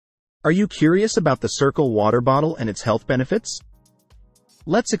Are you curious about the Cirkul water bottle and its health benefits?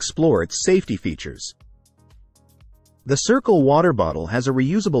 Let's explore its safety features. The Cirkul water bottle has a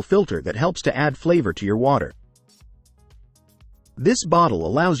reusable filter that helps to add flavor to your water. This bottle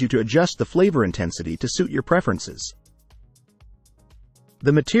allows you to adjust the flavor intensity to suit your preferences.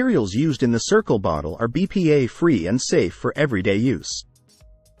 The materials used in the Cirkul bottle are BPA-free and safe for everyday use.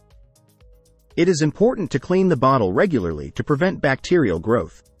 It is important to clean the bottle regularly to prevent bacterial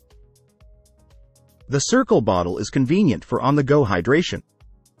growth. The Cirkul bottle is convenient for on-the-go hydration.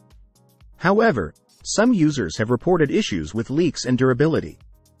 However, some users have reported issues with leaks and durability.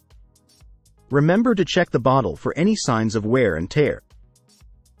 Remember to check the bottle for any signs of wear and tear.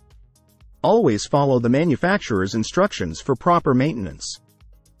 Always follow the manufacturer's instructions for proper maintenance.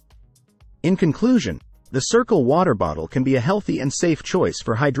 In conclusion, the Cirkul water bottle can be a healthy and safe choice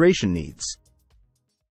for hydration needs.